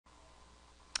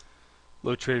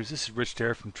Hello traders, this is Rich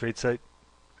Dare from tradesight.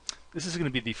 This is going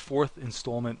to be the fourth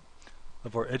installment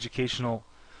of our educational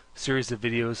series of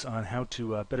videos on how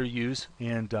to better use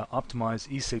and optimize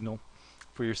eSignal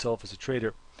for yourself as a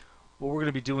trader. What we're going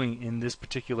to be doing in this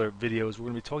particular video is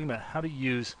we're going to be talking about how to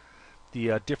use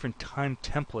the different time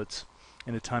templates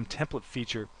and the time template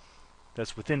feature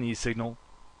that's within eSignal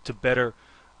to better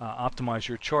optimize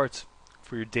your charts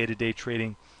for your day-to-day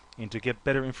trading and to get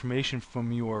better information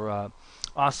from your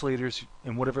oscillators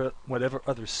and whatever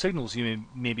other signals you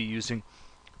may be using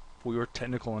for your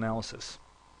technical analysis.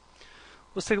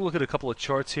 Let's take a look at a couple of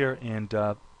charts here and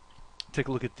take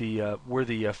a look at the where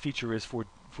the feature is for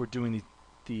doing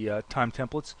the time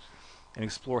templates and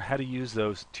explore how to use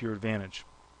those to your advantage.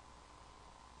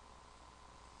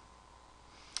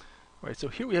 All right, so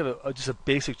here we have just a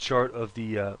basic chart of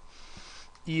the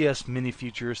ES mini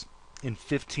futures in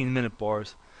 15-minute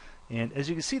bars. And as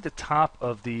you can see at the top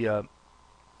of the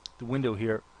window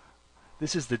here,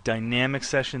 this is the dynamic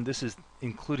session. This is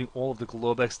including all of the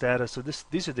Globex data. So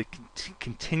these are the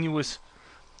continuous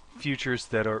futures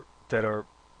that are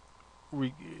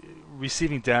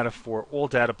receiving data for all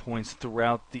data points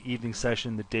throughout the evening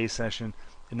session, the day session,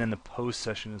 and then the post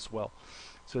session as well.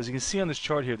 So as you can see on this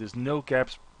chart here, there's no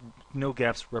gaps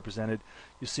represented.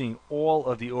 You're seeing all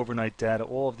of the overnight data,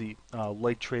 all of the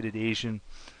light traded Asian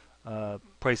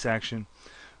price action.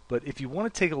 But if you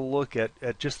want to take a look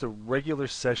at just the regular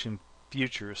session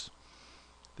futures,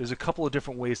 there's a couple of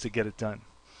different ways to get it done.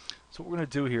 So what we're going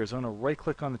to do here is I'm going to right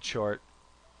click on the chart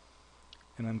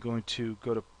and I'm going to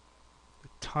go to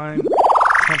time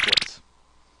templates.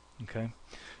 Okay,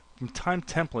 from time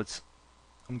templates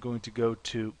I'm going to go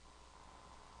to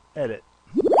edit.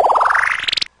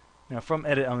 Now from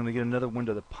edit I'm going to get another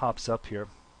window that pops up here,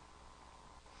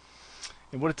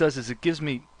 and what it does is it gives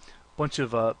me a bunch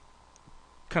of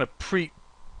kind of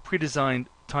pre-designed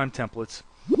time templates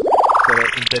that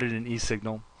are embedded in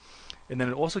eSignal, and then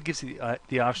it also gives you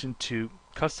the option to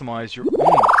customize your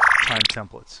own time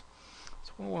templates.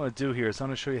 So what I want to do here is I'm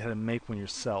going to show you how to make one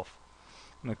yourself.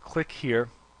 I'm going to click here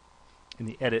in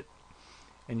the edit,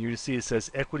 and you're going to see it says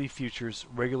Equity Futures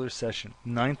Regular Session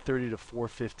 9:30 to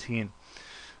 4:15.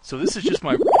 So this is just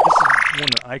one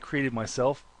that I created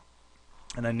myself,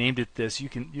 and I named it this. You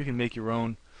can make your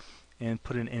own and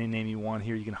put in any name you want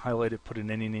here. You can highlight it, put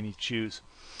in any name you choose.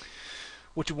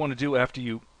 What you want to do after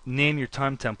you name your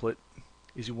time template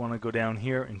is you want to go down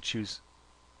here and choose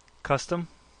Custom.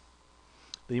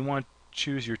 Then you want to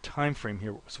choose your time frame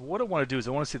here. So what I want to do is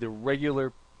I want to see the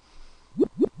regular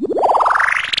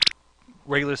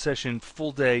session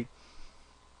full day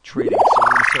trading. So we're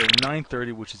going to start at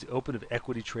 9:30, which is the open of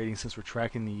equity trading since we're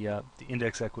tracking the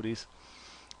index equities.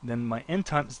 Then my end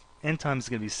time is going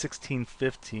to be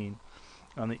 16:15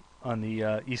 on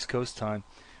the East Coast time,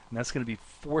 and that's going to be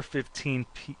 4:15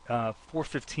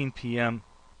 p.m.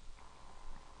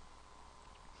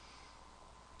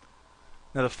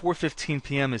 Now the 4:15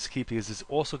 p.m. is key because it's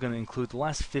also going to include the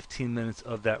last 15 minutes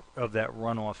of that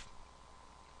runoff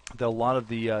that a lot of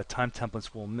the time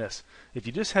templates will miss. If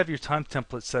you just have your time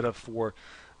template set up for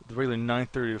the regular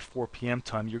 9:30 to 4 p.m.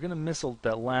 time, you're going to miss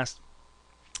that last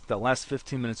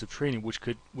 15 minutes of trading, which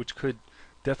could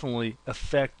definitely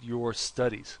affect your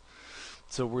studies.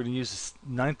 So we're going to use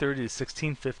 9:30 to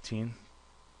 16:15.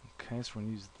 Okay, so we're going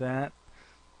to use that.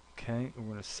 Okay, we're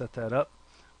going to set that up.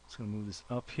 Just going to move this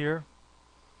up here.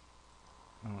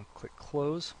 I'm going to click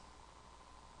close.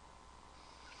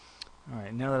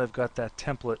 Alright, now that I've got that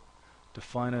template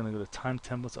defined, I'm going to go to time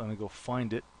templates. I'm going to go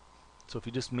find it. So if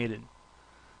you just made it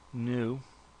new,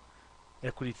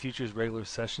 Equity Futures Regular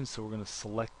Session, so we're going to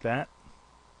select that.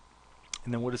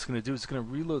 And then what it's going to do is it's going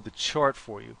to reload the chart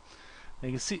for you. Now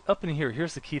you can see up in here,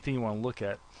 here's the key thing you want to look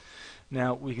at.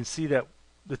 Now we can see that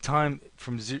the time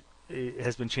it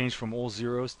has been changed from all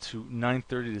zeros to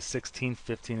 9:30 to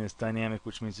 16:15. It's dynamic,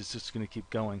 which means it's just going to keep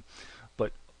going.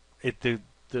 But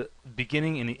the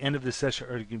beginning and the end of the session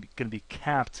are going to be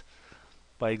capped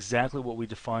by exactly what we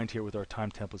defined here with our time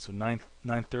template. So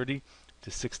 9:30 to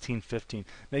 16:15.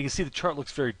 Now you can see the chart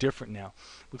looks very different now.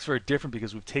 It looks very different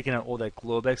because we've taken out all that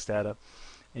Globex data,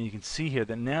 and you can see here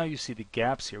that now you see the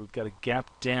gaps here. We've got a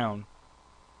gap down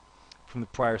from the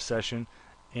prior session,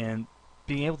 and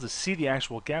being able to see the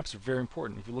actual gaps are very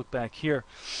important. If you look back here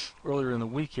earlier in the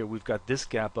week here, we've got this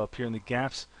gap up here, and the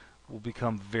gaps will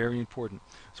become very important.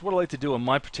 So what I like to do on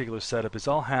my particular setup is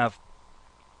I'll have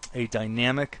a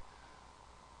dynamic,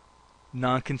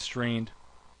 non-constrained,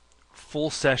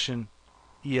 full session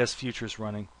ES futures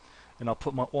running, and I'll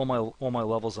put all my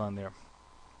levels on there.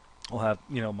 I'll have,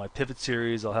 you know, my pivot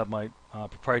series. I'll have my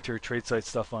proprietary tradesight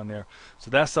stuff on there. So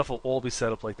that stuff will all be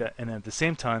set up like that. And then at the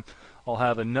same time, I'll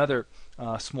have another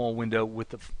small window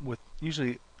with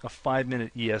usually a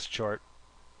 5-minute ES chart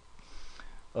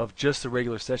of just the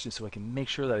regular session, so I can make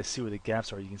sure that I see where the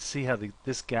gaps are. You can see how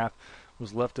this gap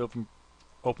was left open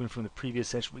from the previous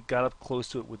session. We got up close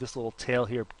to it with this little tail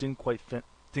here, didn't quite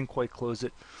close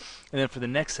it. And then for the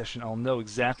next session, I'll know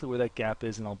exactly where that gap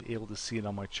is, and I'll be able to see it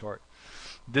on my chart.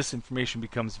 This information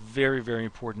becomes very, very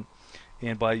important,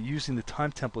 and by using the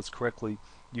time templates correctly,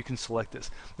 you can select this.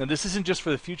 Now, this isn't just for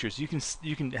the futures. You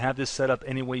can have this set up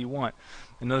any way you want.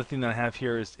 Another thing that I have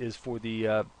here is for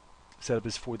the setup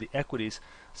is for the equities.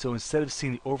 So instead of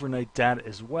seeing the overnight data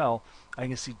as well, I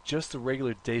can see just the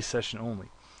regular day session only.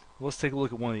 Let's take a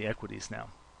look at one of the equities now.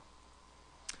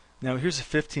 Now here's a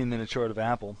 15-minute chart of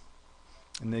Apple,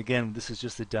 and again, this is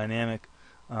just a dynamic,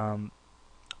 untime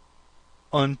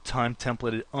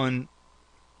templated,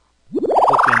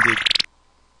 bookended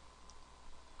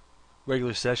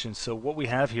regular session. So what we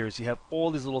have here is you have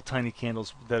all these little tiny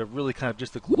candles that are really kind of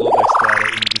just the Globex data,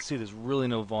 and you can see there's really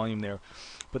no volume there.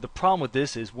 But the problem with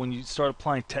this is when you start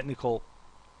applying technical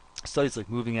studies like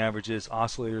moving averages,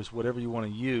 oscillators, whatever you want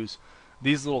to use,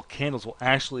 these little candles will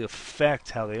actually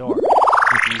affect how they are.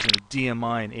 If you're using a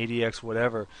DMI, an ADX,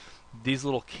 whatever, these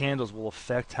little candles will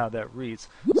affect how that reads.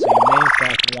 So you may in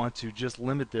fact want to just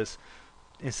limit this,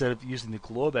 instead of using the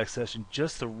Globex session,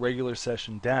 just the regular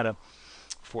session data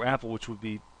for Apple, which would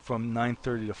be from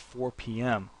 9:30 to 4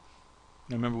 p.m.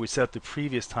 Now remember, we set up the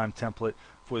previous time template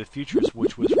for the futures,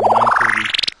 which was from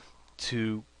 9:30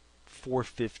 to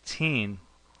 4:15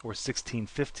 or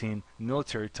 16:15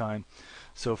 military time.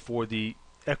 So for the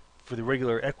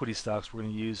regular equity stocks, we're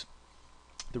going to use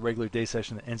the regular day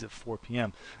session that ends at 4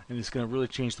 p.m. and it's going to really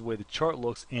change the way the chart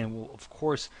looks, and will of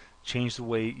course change the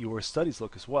way your studies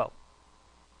look as well.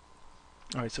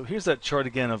 All right, so here's that chart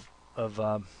again of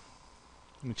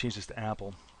let me change this to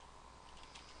Apple.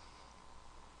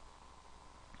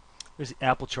 Here's the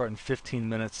Apple chart in 15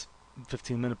 minutes,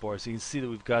 15-minute bars. So you can see that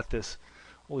we've got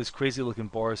all these crazy looking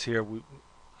bars here.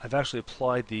 I've actually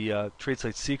applied the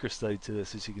tradesight seeker study to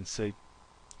this, as you can see,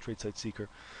 tradesight seeker,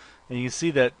 and you can see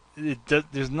that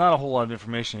there's not a whole lot of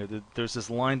information here. There's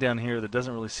this line down here that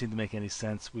doesn't really seem to make any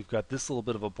sense. We've got this little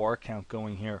bit of a bar count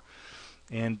going here,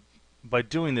 and by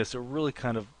doing this, it really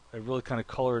kind of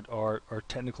colored our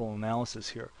technical analysis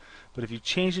here. But if you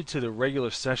change it to the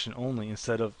regular session only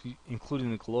instead of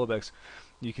including the Globex,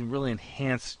 you can really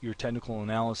enhance your technical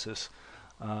analysis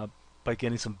by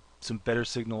getting some better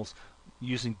signals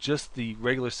using just the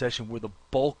regular session where the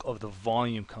bulk of the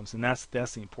volume comes, and that's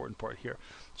the important part here.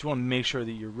 So you want to make sure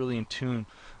that you're really in tune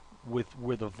with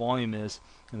where the volume is,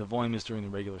 and the volume is during the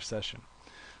regular session.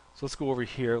 So let's go over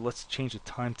here. Let's change the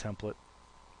time template.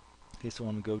 Okay, so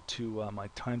I'm going to go to my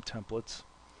time templates.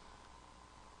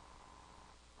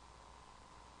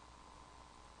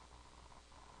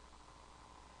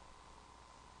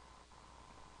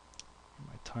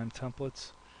 My time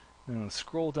templates. And I'm going to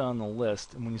scroll down the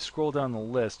list, and when you scroll down the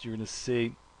list, you're going to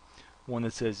see one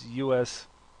that says U.S.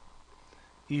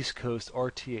 East Coast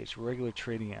RTH, regular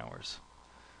trading hours.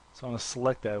 So I'm going to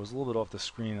select that. It was a little bit off the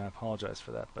screen, and I apologize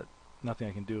for that, but nothing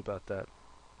I can do about that.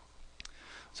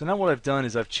 So now what I've done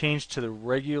is I've changed to the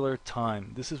regular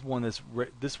time. This is one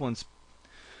this one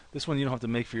you don't have to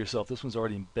make for yourself. This one's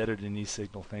already embedded in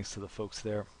eSignal, thanks to the folks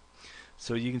there.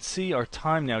 So you can see our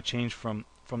time now changed from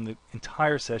the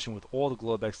entire session with all the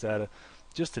Globex data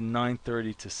just to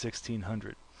 9:30 to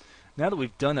 1600. Now that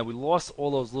we've done that, we lost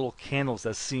all those little candles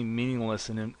that seem meaningless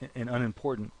and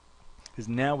unimportant, because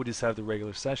now we just have the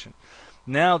regular session.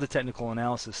 Now the technical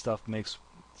analysis stuff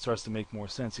starts to make more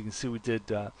sense. You can see we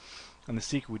did on the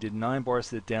Seeker, we did 9 bars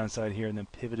to the downside here and then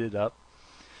pivoted up.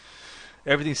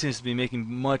 Everything seems to be making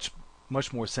much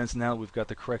more sense now that we've got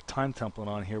the correct time template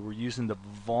on here. We're using the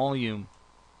volume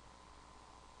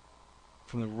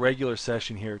from the regular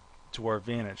session here to our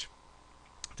advantage.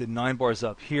 Did 9 bars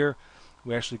up here.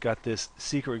 We actually got this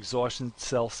Seeker exhaustion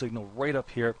sell signal right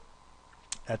up here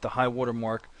at the high water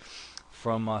mark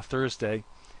from Thursday.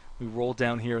 We rolled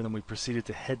down here and then we proceeded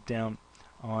to head down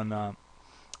on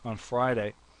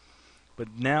Friday.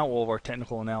 But now all of our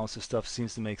technical analysis stuff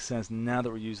seems to make sense now that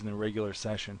we're using the regular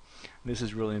session. And this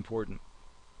is really important.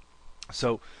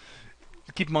 So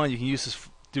keep in mind, you can use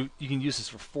this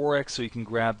for Forex, so you can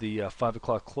grab the 5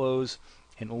 o'clock close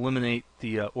and eliminate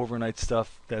the overnight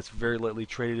stuff that's very lightly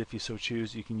traded if you so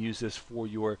choose. You can use this for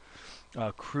your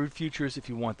crude futures. If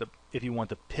you want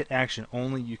the pit action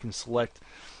only, you can select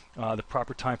the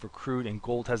proper time for crude, and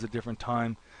gold has a different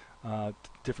time,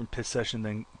 different pit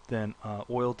session than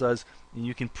oil does, and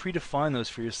you can predefine those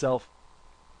for yourself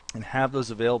and have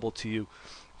those available to you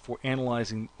for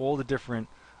analyzing all the different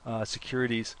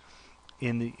securities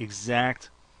in the exact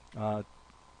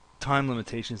time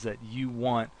limitations that you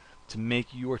want to make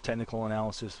your technical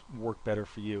analysis work better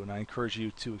for you. And I encourage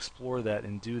you to explore that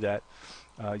and do that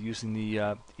using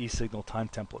the eSignal time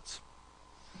templates.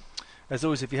 As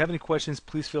always, if you have any questions,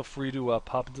 please feel free to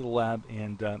pop into the lab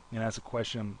and ask a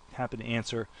question. I'm happy to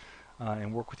answer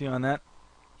and work with you on that.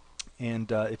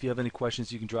 And if you have any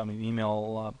questions, you can drop me an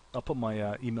email. I'll put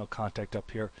my email contact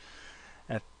up here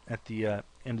at the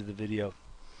end of the video.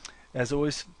 As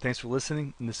always, thanks for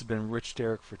listening, and this has been Rich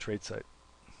Derrick for tradesight.